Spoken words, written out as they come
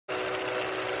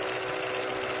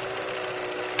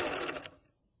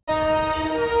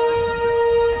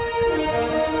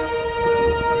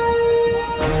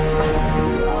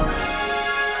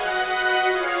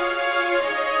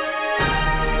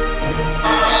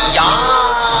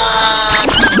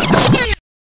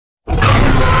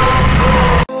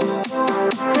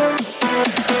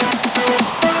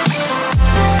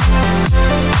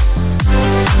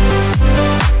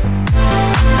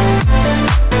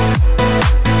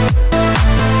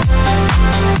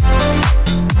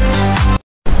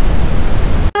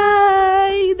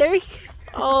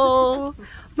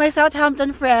my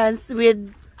Southampton friends with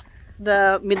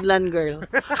the Midland girl.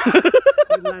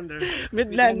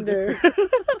 Midlander.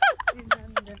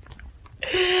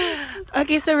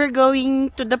 Okay, so we're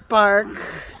going to the park.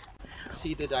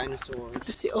 See the dinosaurs.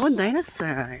 To see all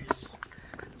dinosaurs.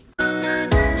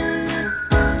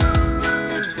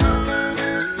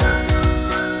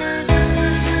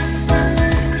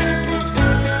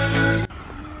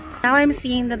 Now I'm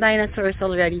seeing the dinosaurs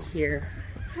already here.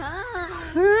 Hi!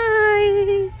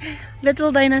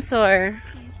 Little dinosaur.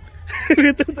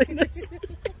 Little dinosaur.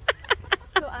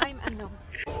 So I'm ano?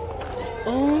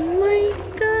 Oh my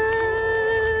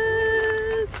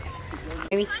god!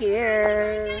 I'm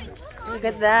here. Look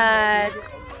at that.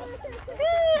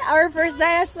 Our first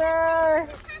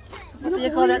dinosaur. What do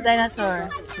you call that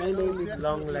dinosaur? My name is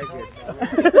long-legged.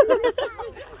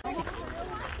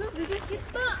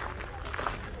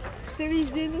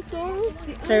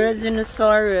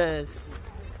 Tyrannosaurus.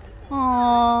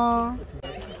 Aww.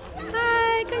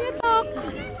 Hi, can you talk?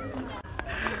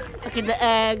 Okay, the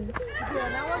egg.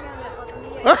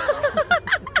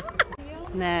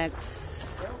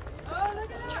 Next.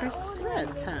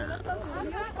 Triceratops.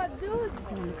 Oh,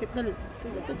 look at the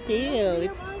tail.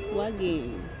 It's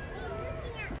wagging.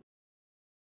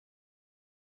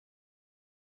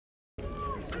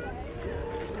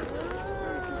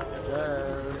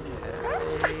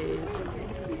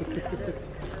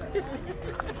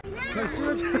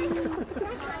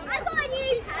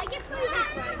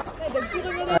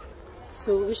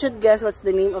 So we should guess what's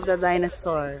the name of the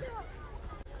dinosaur.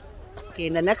 Okay,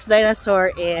 the next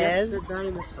dinosaur is... Guess the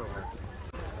dinosaur.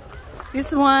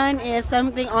 This one is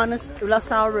something on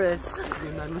Ullosaurus.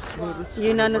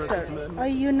 Unanosaurus. Oh,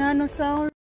 Unanosaurus.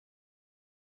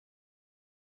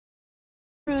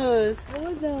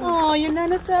 Oh,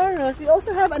 Unanosaurus. We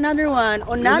also have another one,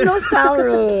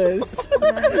 Onanosaurus.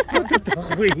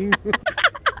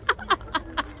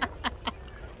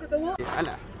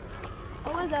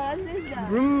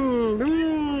 Vroom,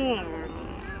 vroom.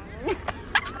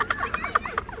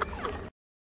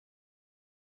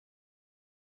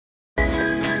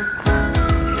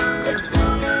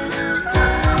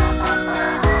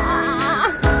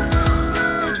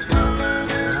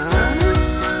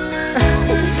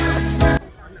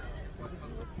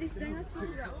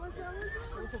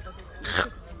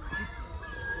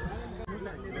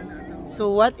 So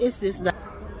what is this?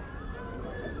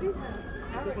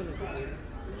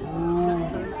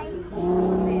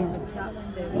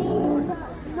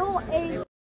 No, a.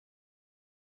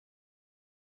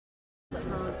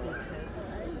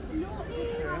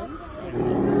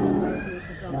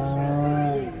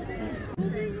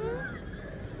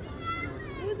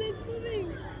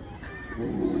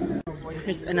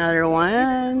 Here's another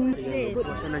one. A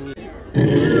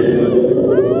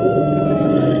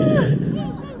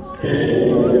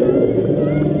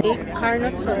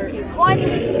Carnotaurus. What?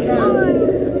 It's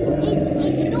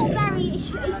not very.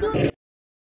 It's not.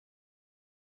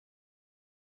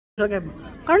 Okay,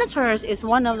 Carnotaurus is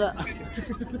one of the.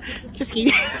 Just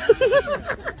kidding. Huh?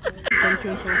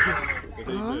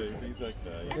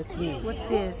 That's me. What's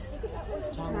this?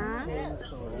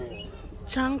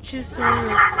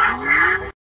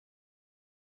 Changchosaurus.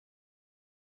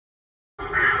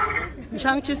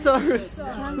 Changchosaurus.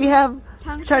 We have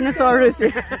Tyrannosaurus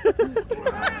here.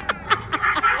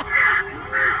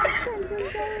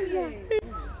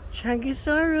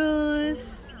 Changosaurus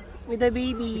with a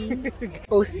baby.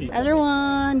 OC. Other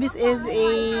one. This is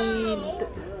a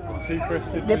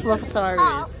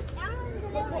Dilophosaurus.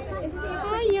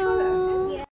 Hiya.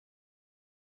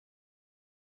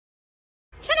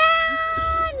 Ta-da!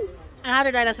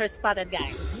 Another dinosaur spotted,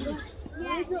 guys.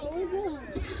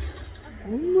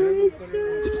 Oh my god.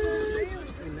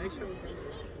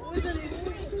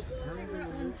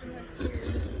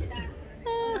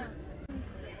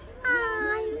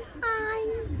 Hi.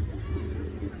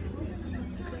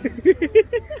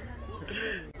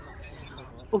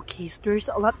 Okay, so there's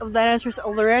a lot of dinosaurs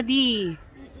already.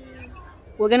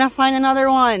 We're gonna find another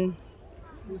one.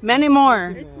 Many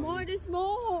more. There's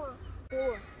more.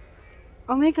 4.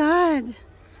 Oh my god.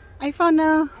 I found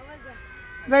a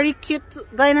very cute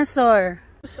dinosaur.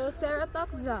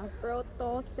 Protoceratops.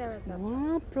 Protoceratops.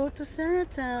 Oh,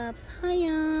 Protoceratops.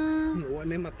 Hiya.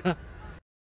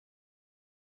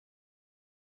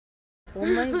 Oh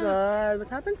my god, what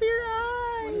happened to your eyes?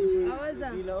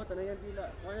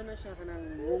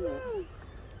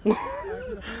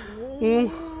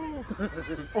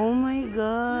 Oh my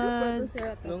god.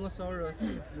 Longosaurus.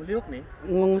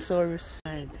 Longosaurus.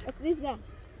 What's this?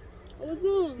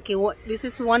 Okay, this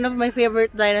is one of my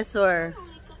favorite dinosaur.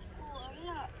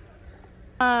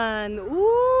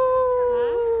 Ooh.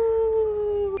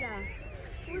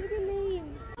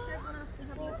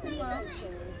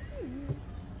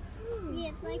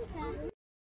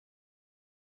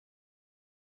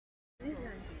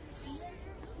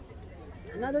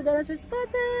 another dinosaur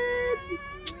spotted.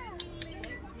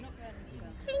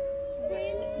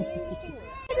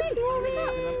 It's moving.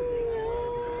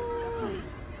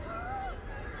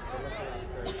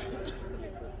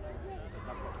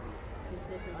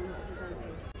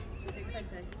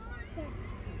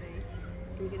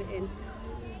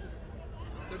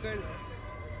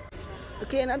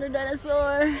 Okay, another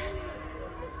dinosaur.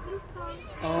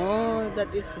 Oh,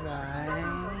 that is why.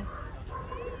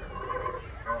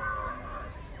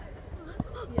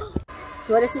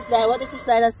 So what is this? What is this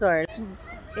dinosaur?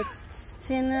 It's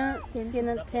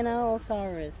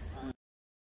Dinosaurs.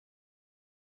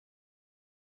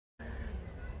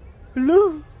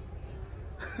 Hello.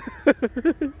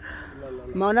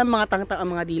 Mauna mga tangtang ang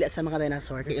mga dila sa mga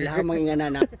dinosaur. Kailangan mga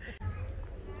ingananak.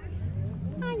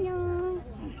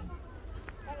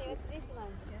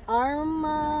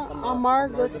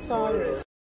 Amargosaurus.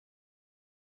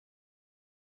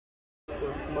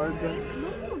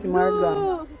 Si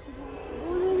Marga.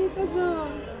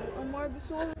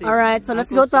 Alright, so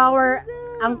let's go to our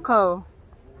uncle.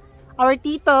 Our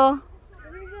tito.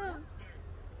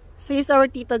 So here's our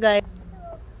tito, guys.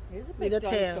 Here's a With big the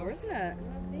tail. dinosaur, isn't it?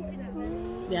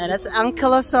 Yeah, that's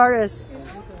Ankylosaurus.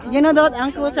 You know that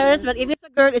Ankylosaurus, but if it's a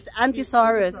girl, it's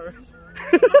Antisaurus.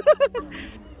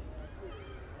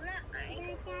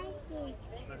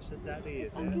 Daddy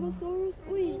is Dinosaurs.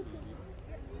 Uy.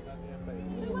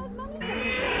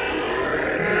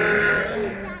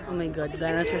 Oh my god, the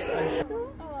dinosaurs are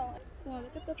Wow,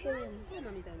 look at the film.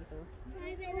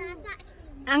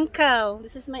 Uncle.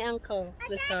 This is my uncle,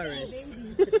 the Saurus.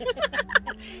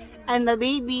 And the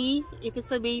baby, if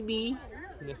it's a baby,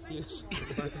 nephews.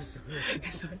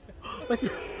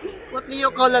 what do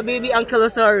you call a baby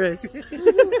Ankylosaurus?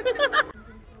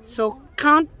 So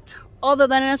count all the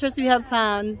dinosaurs we have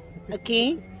found,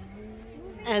 okay?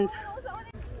 And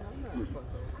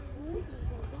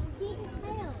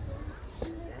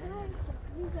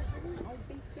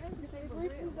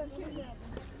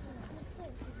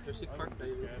Jurassic Park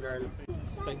girl.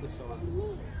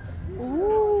 Stegosaurus.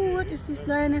 ooh, what is this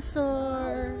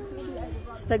dinosaur?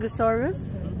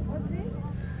 Stegosaurus?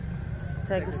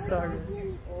 Stegosaurus.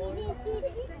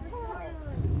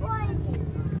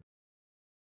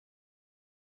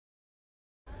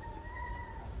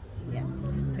 Yeah,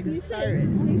 Stegosaurus.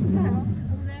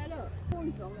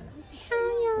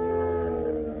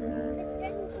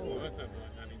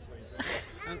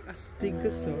 Ang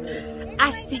Astigosaurus.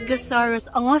 Astigosaurus.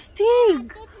 Ang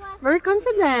astig! Very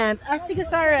confident.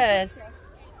 Astigosaurus.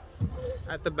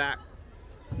 At the back.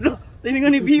 No,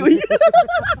 tiningan ni Biyoy.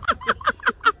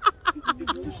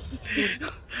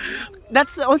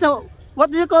 That's also,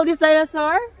 what do you call this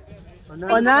dinosaur?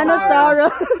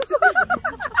 Onanosaurus.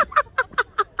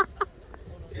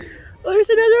 Oh,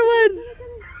 there's another one.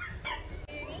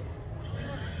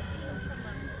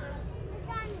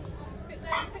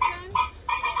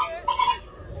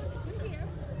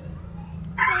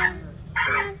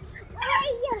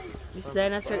 This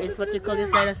dinosaur is what you call this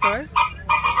dinosaur?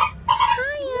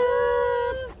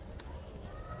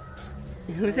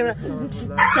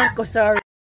 Stegosaurus.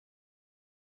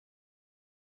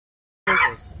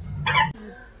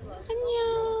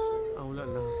 Ah, wala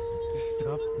lang.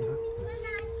 Stop na.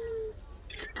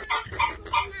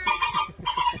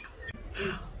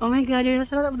 Oh my god,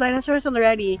 there's a lot of dinosaurs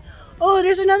already. Oh,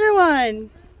 there's another one.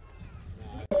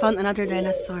 I found another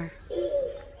dinosaur.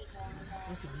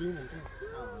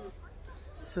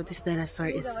 So this dinosaur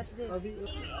is... What's this?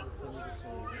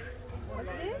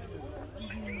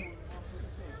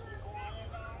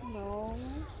 No.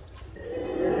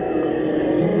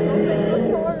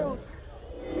 Southanpton.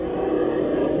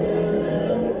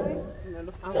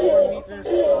 Ang 4 meters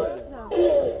tall.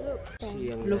 Look.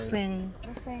 Siyang Lufeng.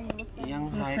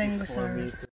 Yang height is 4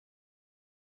 meters.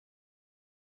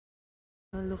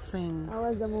 Lufeng.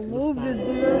 Awas na mo move dyan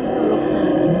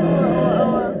Lufeng.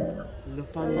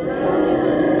 Lufang is 4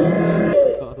 meters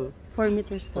tall. 4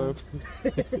 meters tall.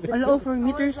 Hello, 4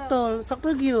 meters tall.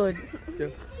 Sakto gyud.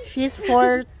 She's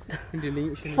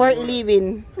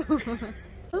 4'11".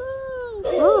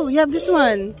 Oh, we have this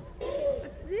one.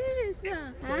 This,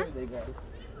 huh?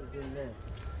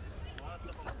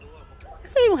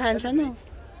 Kasi yung hand siya, no?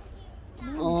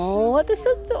 Oh, what is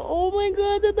that? Oh my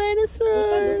god, the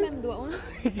dinosaur!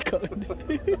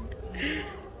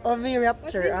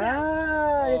 Oviraptor.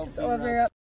 Ah, this is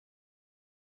Oviraptor.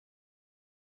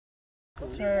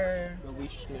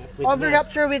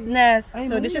 Oviraptor with nest.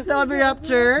 So this is the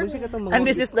Oviraptor, and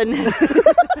this is the nest.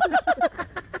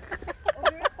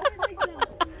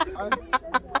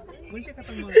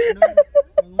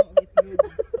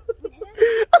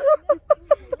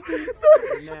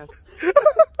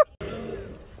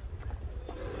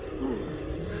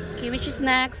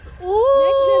 next.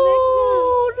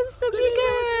 Ooh, this is the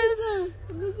biggest.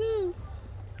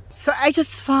 So I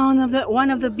just found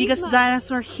one of the biggest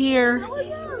dinosaur here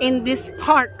in this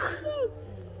park.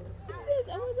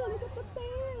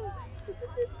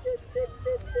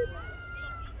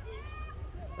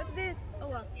 What's this? Oh,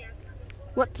 wow.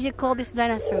 What do you call this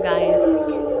dinosaur, guys? Let's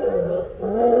see.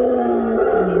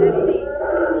 It's a big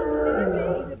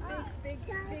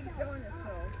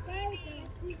dinosaur.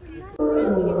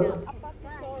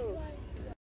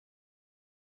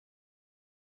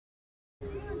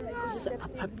 So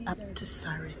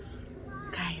Apatosaurus,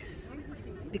 guys,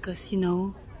 because you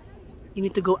know you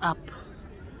need to go up.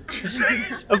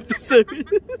 Apatosaurus.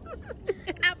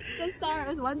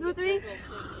 Apatosaurus. 1, 2, 3.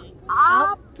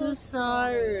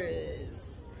 Apatosaurus.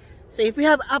 So if we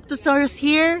have Apatosaurus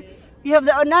here, we have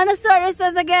the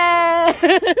Onanasauruses again.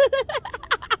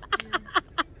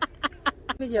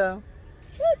 Video.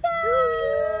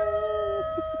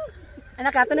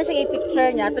 Anak, ito na siyang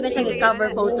i-picture niya. Ito na siyang i-cover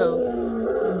photo.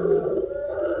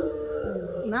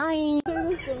 Nice.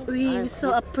 We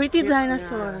saw a pretty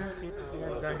dinosaur.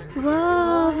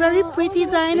 Wow, very pretty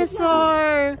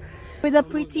dinosaur. With a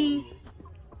pretty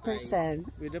person.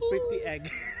 With a pretty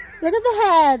egg. Look at the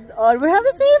head. Oh, we have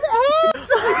the same head.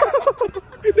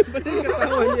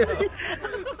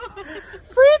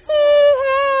 Pretty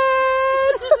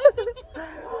head.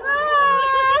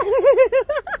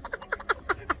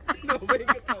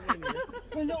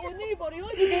 Wala una eh. Pareho.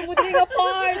 Sige mo din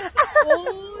apart.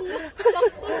 Oh,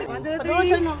 sakto. 1, 2,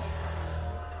 3.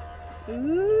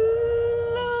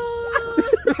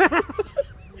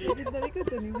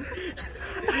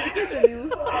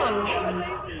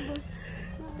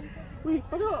 Wait,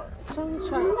 pero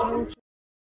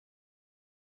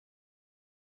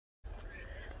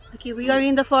Okay, we are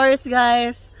in the forest,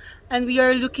 guys, and we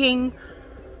are looking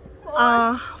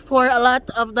for a lot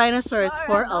of dinosaurs.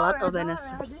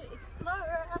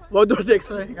 Wow, the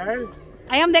explorer.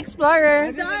 I am the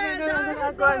explorer.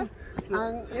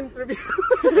 ang interview.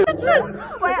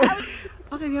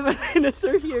 Okay, we have a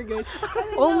dinosaur here, guys.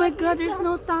 Oh my God, there's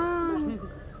no tongue.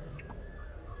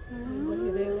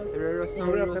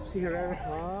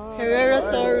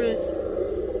 Herrerasaurus.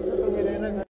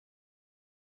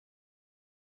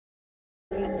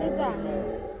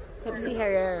 Pepsi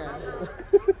Herrera.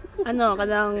 Ano,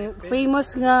 kanang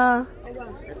famous nga.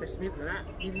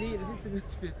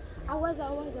 Awas.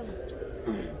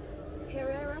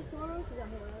 Herrerasaurus.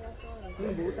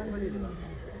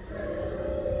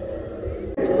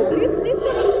 What's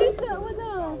this? What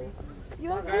the? You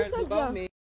have this again.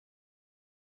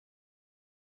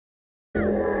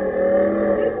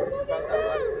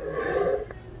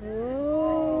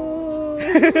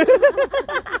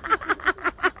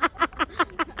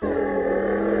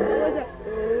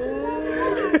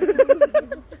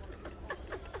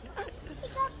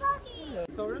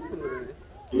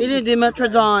 Really,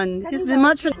 Dimetrodon. This is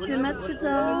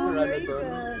Dimetrodon.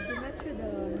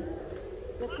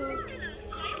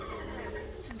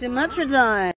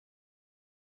 Dimetrodon.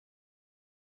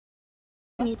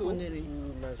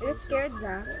 You're scared,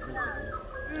 huh?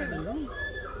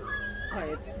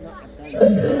 It's not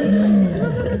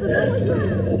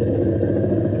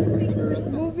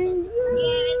Moving.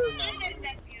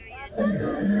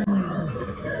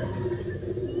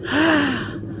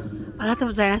 A lot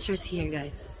of dinosaurs here,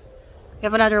 guys. We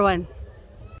have another one.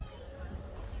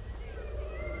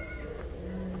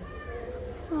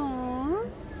 Aww.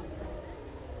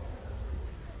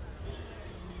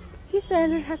 This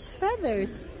dinosaur has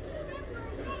feathers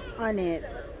on it.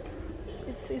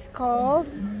 It's called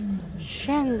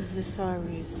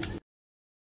Shenzosaurus.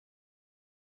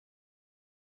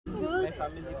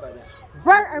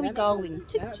 Where are we going?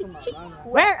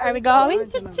 Where are we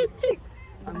going?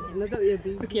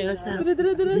 Okay, let's have.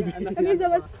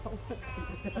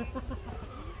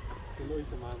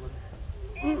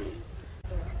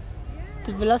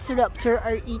 The Velociraptor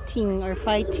are eating or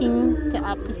fighting the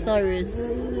Apatosaurus.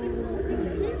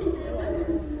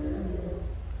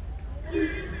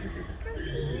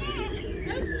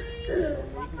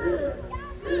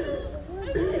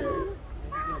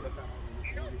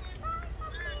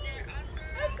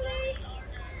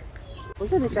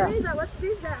 What's this?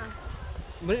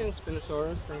 Ba yung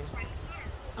Spinosaurus na yun?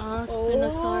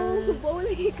 Spinosaurus. Oh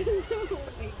my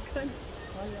God.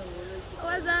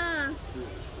 What's that?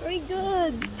 Very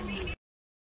good.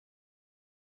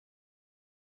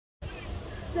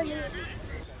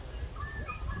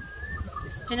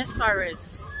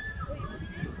 Spinosaurus.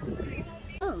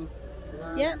 Oh.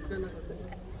 Yep.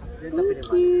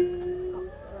 Thank you.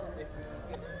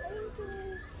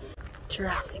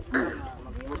 Jurassic.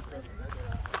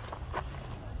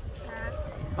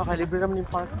 Libre naman yung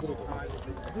park.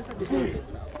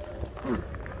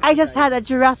 I just had a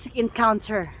Jurassic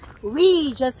encounter.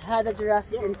 We just had a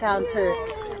Jurassic encounter.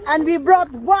 And we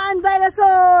brought one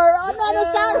dinosaur! Oh,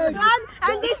 dinosaurs!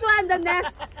 And this one, the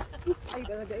nest.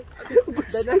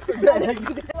 The next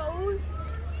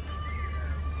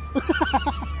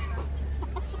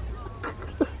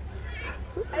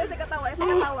Ayun sa katawa, ayun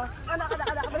sa katawa. Anak.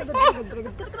 Very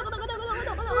good.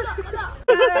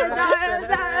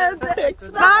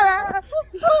 Explorer!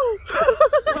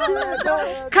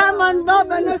 Come on,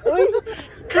 Bobanus!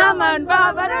 Come on,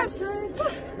 Bobanus!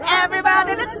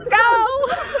 Everybody, let's go!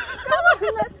 Come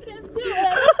on, let's get to it.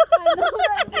 I know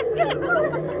where I can go.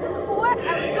 Where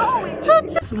are we going?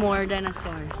 More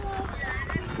dinosaurs.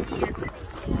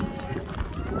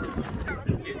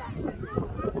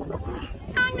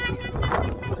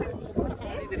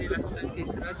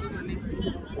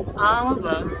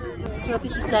 Ba? So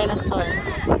this is dinosaur.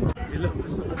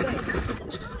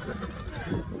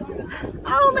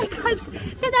 Oh my god!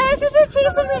 The dinosaurs are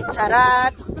chasing me!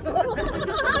 Charat!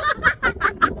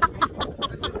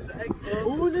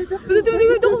 Oh my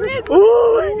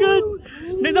god!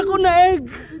 Nagdako na egg!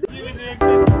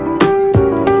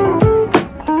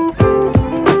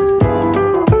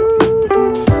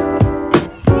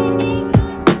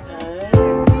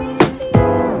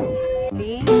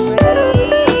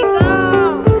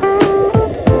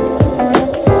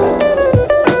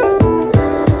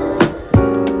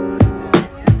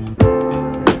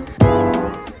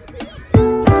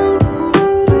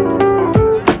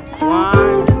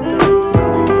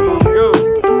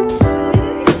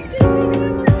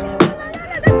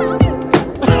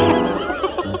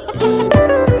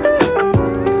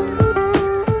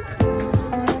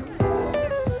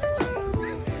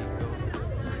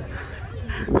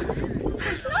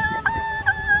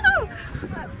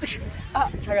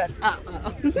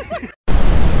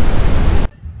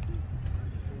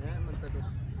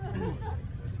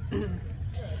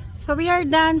 So we are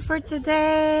done for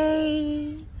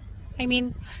today.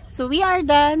 So we are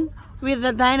done with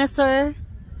the dinosaur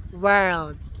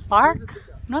world. Park?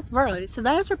 Not world, it's a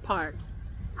dinosaur park.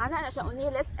 Ana na siya uni.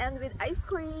 Let's end with ice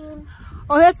cream.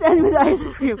 Oh, let's end with ice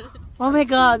cream. Oh my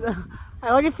god. I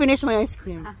already finished my ice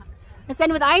cream. Let's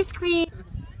end with ice cream.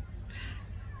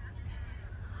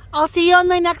 I'll see you on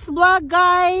my next vlog,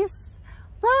 guys.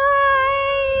 Bye!